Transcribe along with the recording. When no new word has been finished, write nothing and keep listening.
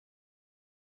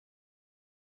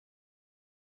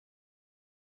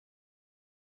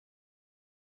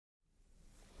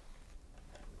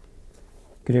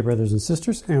Good day, brothers and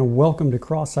sisters, and welcome to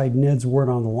Cross-Eyed Ned's Word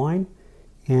on the Line.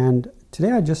 And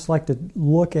today I'd just like to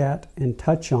look at and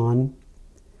touch on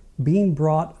being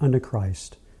brought unto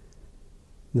Christ.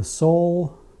 The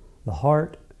soul, the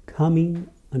heart,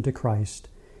 coming unto Christ.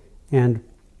 And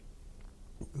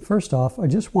first off, I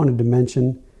just wanted to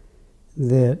mention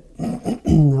that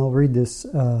I'll read this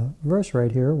verse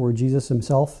right here where Jesus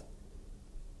himself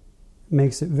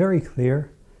makes it very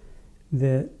clear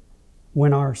that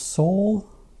when our soul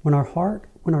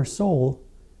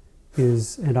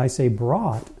is, and I say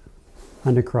brought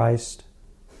unto Christ,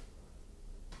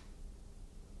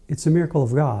 it's a miracle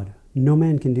of God. No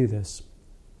man can do this.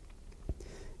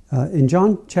 In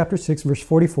John chapter 6, verse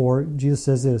 44, Jesus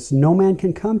says this, "No man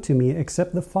can come to me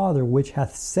except the Father which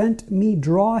hath sent me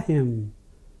draw him."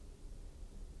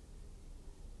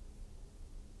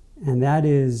 And that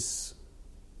is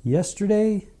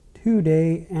yesterday,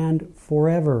 today, and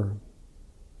forever.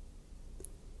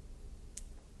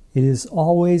 It is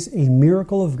always a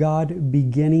miracle of God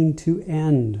beginning to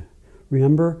end.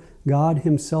 Remember, God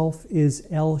himself is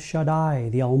El Shaddai,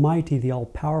 the Almighty, the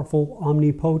all-powerful,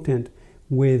 omnipotent.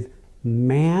 With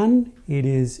man, it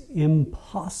is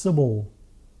impossible.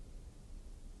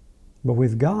 But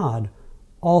with God,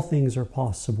 all things are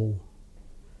possible.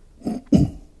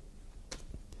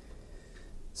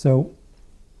 So,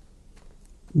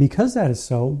 because that is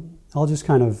so, I'll just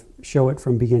kind of show it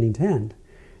from beginning to end.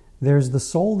 There's the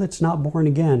soul that's not born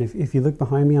again. If you look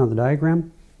behind me on the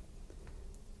diagram,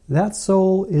 that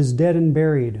soul is dead and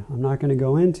buried. I'm not going to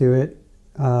go into it,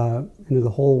 into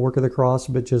the whole work of the cross,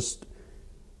 but just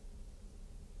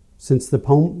since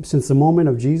the moment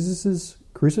of Jesus'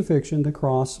 crucifixion, the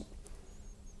cross,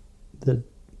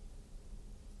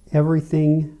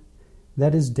 everything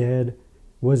that is dead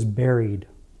was buried.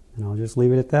 And I'll just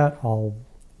leave it at that. I'll,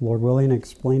 Lord willing,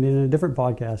 explain it in a different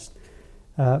podcast.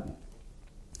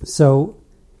 So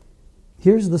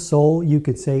here's the soul, you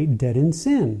could say, dead in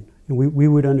sin. And we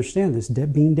would understand this,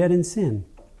 being dead in sin.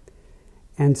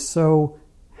 And so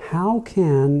how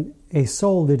can a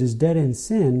soul that is dead in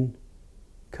sin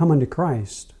come unto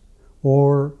Christ,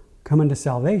 or come unto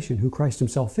salvation, who Christ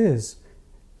himself is,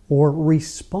 or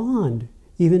respond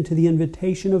even to the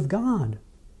invitation of God?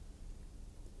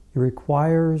 It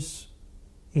requires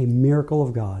a miracle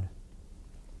of God.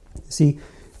 See,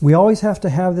 we always have to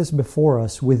have this before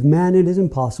us. With man it is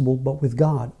impossible, but with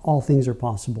God all things are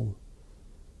possible.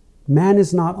 Man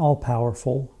is not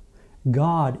all-powerful.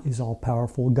 God is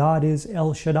all-powerful. God is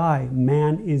El Shaddai.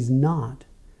 Man is not.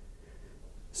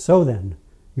 So then,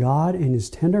 God in his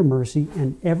tender mercy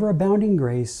and ever-abounding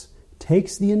grace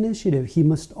takes the initiative. He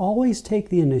must always take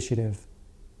the initiative.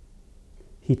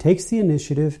 He takes the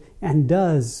initiative and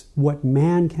does what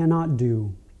man cannot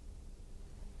do.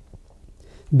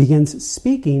 Begins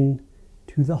speaking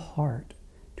to the heart,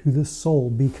 to the soul,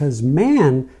 because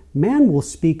man will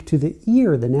speak to the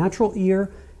ear, the natural ear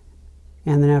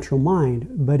and the natural mind,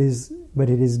 but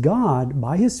it is God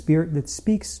by his Spirit that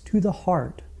speaks to the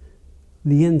heart,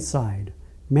 the inside.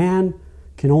 Man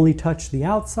can only touch the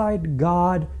outside.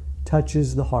 God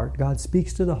touches the heart. God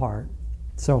speaks to the heart.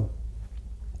 So,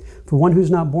 for one who's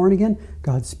not born again,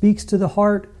 God speaks to the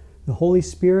heart. The Holy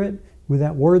Spirit, with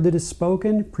that word that is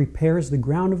spoken, prepares the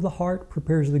ground of the heart,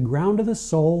 prepares the ground of the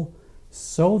soul,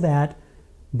 so that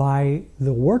by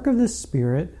the work of the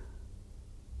Spirit,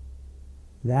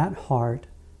 that heart,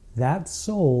 that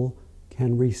soul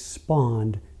can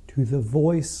respond to the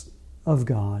voice of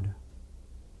God.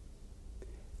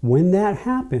 When that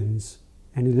happens,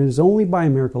 and it is only by a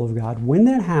miracle of God, when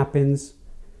that happens,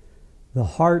 the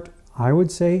heart, I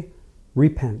would say,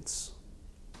 repents.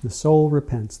 The soul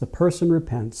repents. The person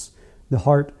repents. The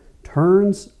heart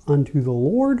turns unto the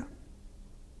Lord.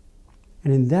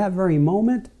 And in that very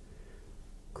moment,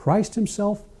 Christ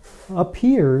himself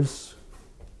appears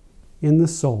in the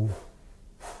soul.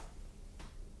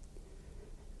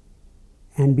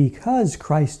 And because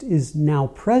Christ is now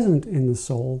present in the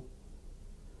soul,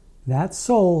 that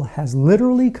soul has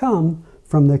literally come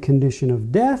from the condition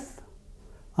of death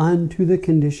unto the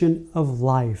condition of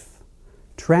life.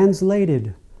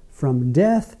 Translated from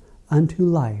death unto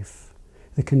life.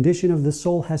 The condition of the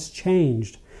soul has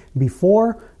changed.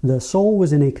 Before, the soul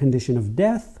was in a condition of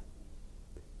death,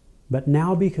 but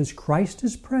now because Christ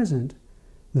is present,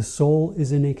 the soul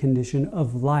is in a condition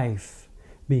of life,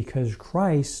 because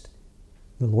Christ,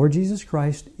 the Lord Jesus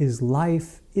Christ, is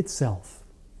life itself.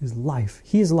 Is life.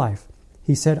 He is life.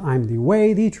 He said, "I am the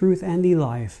way, the truth, and the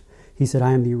life." He said,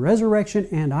 "I am the resurrection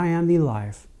and I am the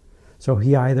life." So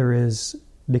he either is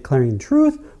declaring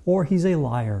truth or he's a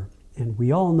liar. And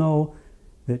we all know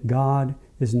that God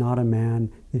is not a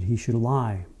man that he should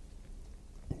lie.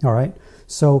 All right?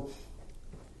 So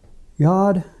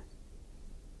God,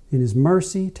 in His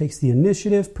mercy, takes the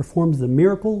initiative, performs the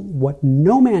miracle, what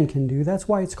no man can do. That's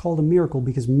why it's called a miracle,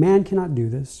 because man cannot do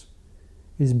this.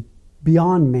 It is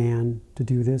beyond man to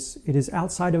do this. It is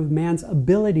outside of man's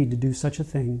ability to do such a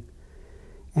thing.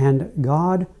 And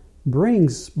God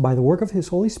brings, by the work of His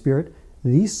Holy Spirit,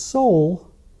 the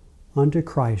soul unto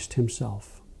Christ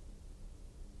Himself.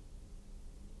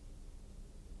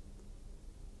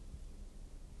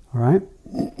 All right?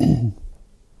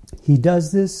 He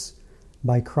does this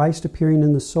by Christ appearing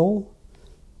in the soul.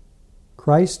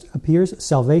 Christ appears,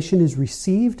 salvation is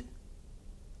received.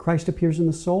 Christ appears in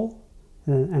the soul.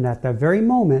 And at that very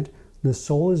moment, the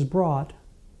soul is brought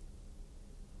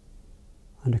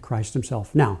unto Christ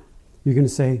Himself. Now, you're going to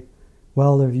say,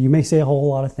 well, you may say a whole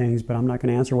lot of things, but I'm not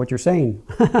going to answer what you're saying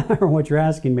or what you're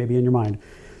asking maybe in your mind.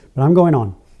 But I'm going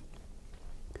on.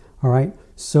 All right.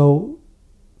 So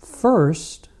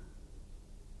first,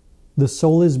 the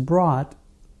soul is brought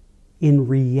in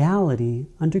reality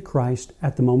unto Christ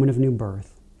at the moment of new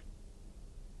birth,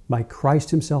 by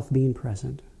Christ Himself being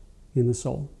present in the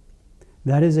soul.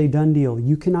 That is a done deal.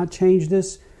 You cannot change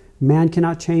this. Man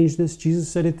cannot change this.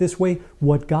 Jesus said it this way: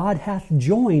 what God hath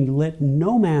joined, let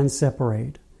no man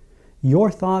separate. Your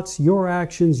thoughts, your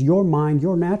actions, your mind,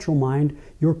 your natural mind,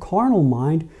 your carnal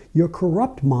mind, your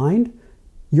corrupt mind,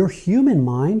 your human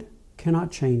mind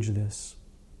cannot change this.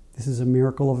 This is a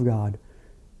miracle of God.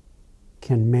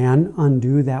 Can man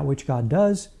undo that which God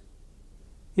does?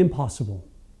 Impossible.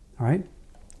 All right?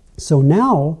 So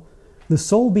now, the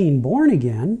soul being born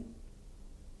again,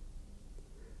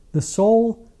 the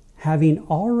soul having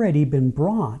already been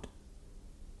brought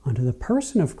unto the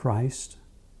person of Christ.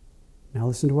 Now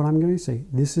listen to what I'm going to say.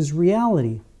 This is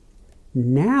reality.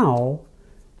 Now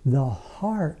the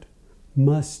heart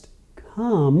must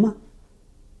come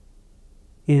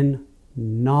in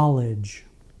knowledge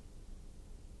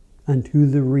unto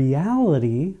the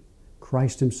reality,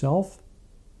 Christ Himself,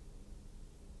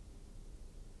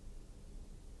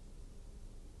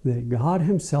 that God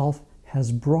Himself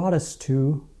has brought us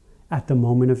to at the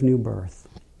moment of new birth.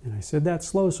 And I said that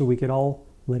slow so we could all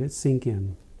let it sink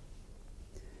in.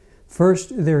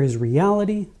 First, there is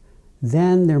reality.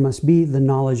 Then there must be the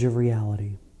knowledge of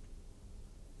reality.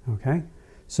 Okay?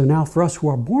 So now for us who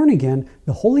are born again,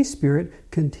 the Holy Spirit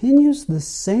continues the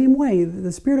same way.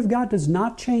 The Spirit of God does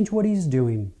not change what He's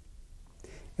doing.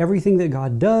 Everything that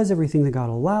God does, everything that God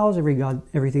allows,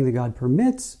 everything that God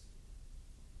permits,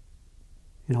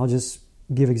 and I'll just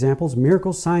give examples: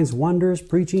 miracles, signs, wonders,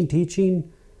 preaching,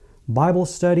 teaching, Bible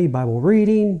study, Bible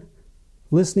reading,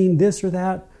 listening, this or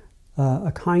that,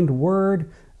 a kind word,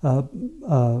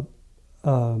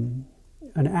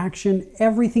 an action,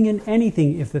 everything and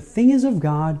anything. If the thing is of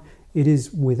God, it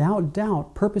is without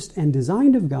doubt purposed and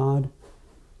designed of God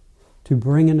to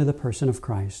bring into the person of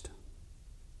Christ.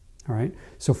 All right?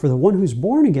 So for the one who's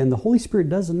born again, the Holy Spirit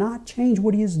does not change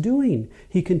what He is doing.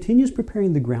 He continues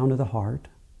preparing the ground of the heart,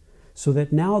 so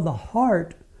that now the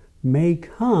heart may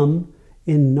come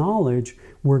in knowledge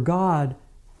where God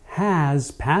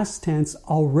has, past tense,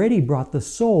 already brought the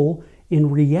soul in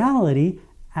reality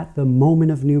at the moment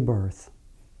of new birth.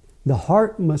 The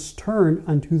heart must turn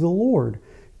unto the Lord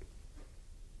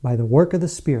by the work of the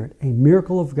Spirit, a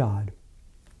miracle of God.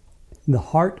 The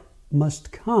heart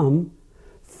must come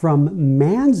from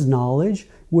man's knowledge,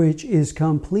 which is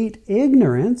complete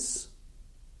ignorance,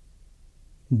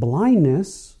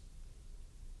 blindness,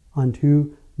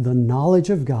 unto the knowledge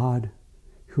of God,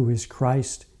 who is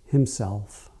Christ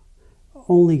Himself.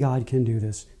 Only God can do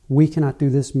this. We cannot do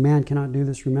this. Man cannot do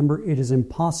this. Remember, it is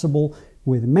impossible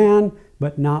with man,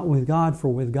 but not with God, for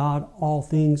with God all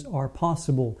things are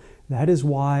possible. That is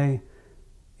why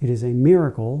it is a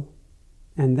miracle,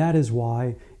 and that is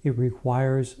why it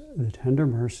requires the tender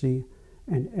mercy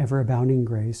and ever-abounding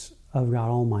grace of God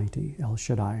Almighty, El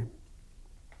Shaddai.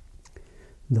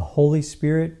 The Holy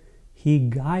Spirit, He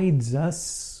guides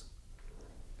us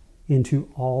into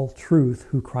all truth,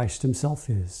 who Christ Himself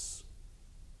is.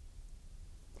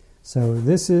 So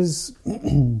this is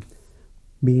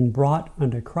being brought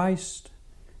unto Christ.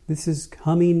 This is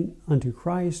coming unto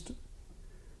Christ.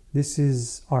 This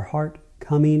is our heart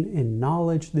coming in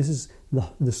knowledge. This is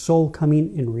the soul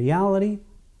coming in reality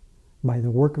by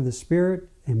the work of the Spirit,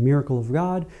 a miracle of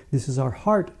God. This is our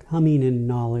heart coming in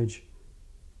knowledge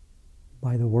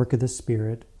by the work of the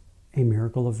Spirit, a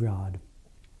miracle of God.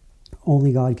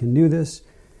 Only God can do this.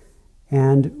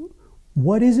 And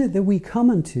what is it that we come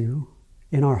unto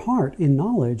in our heart, in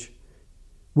knowledge,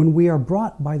 when we are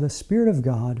brought by the Spirit of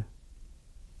God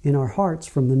in our hearts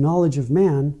from the knowledge of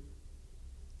man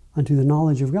unto the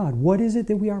knowledge of God. What is it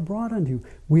that we are brought unto?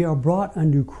 We are brought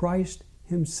unto Christ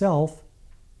himself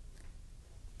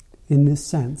in this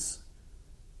sense.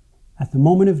 At the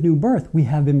moment of new birth, we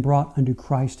have been brought unto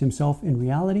Christ himself in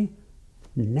reality.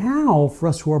 Now, for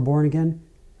us who are born again,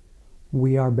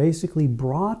 we are basically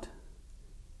brought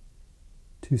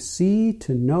to see,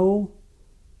 to know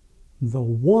the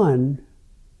one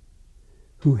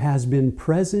who has been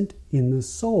present in the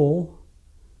soul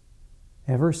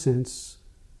ever since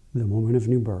the moment of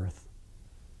new birth.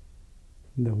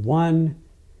 The one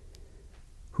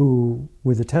who,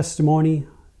 with a testimony,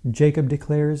 Jacob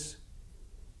declares,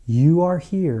 "You are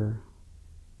here,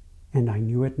 and I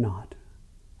knew it not."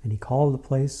 And he called the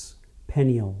place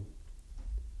Peniel.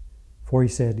 For he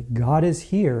said, God is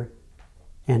here,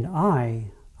 and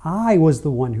I was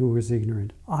the one who was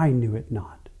ignorant. I knew it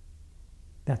not.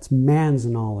 That's man's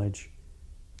knowledge,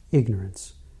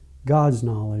 ignorance. God's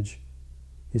knowledge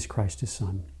is Christ his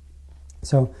Son.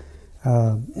 So,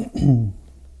 I'll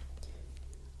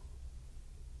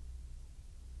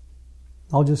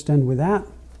just end with that.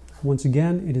 Once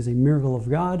again, it is a miracle of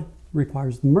God,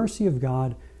 requires the mercy of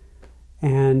God,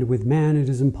 and with man it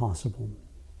is impossible.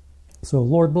 So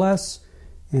Lord bless,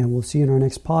 and we'll see you in our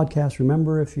next podcast.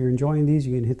 Remember, if you're enjoying these,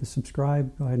 you can hit the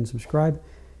subscribe. Go ahead and subscribe,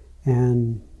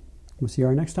 and we'll see you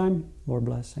our next time. Lord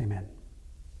bless. Amen.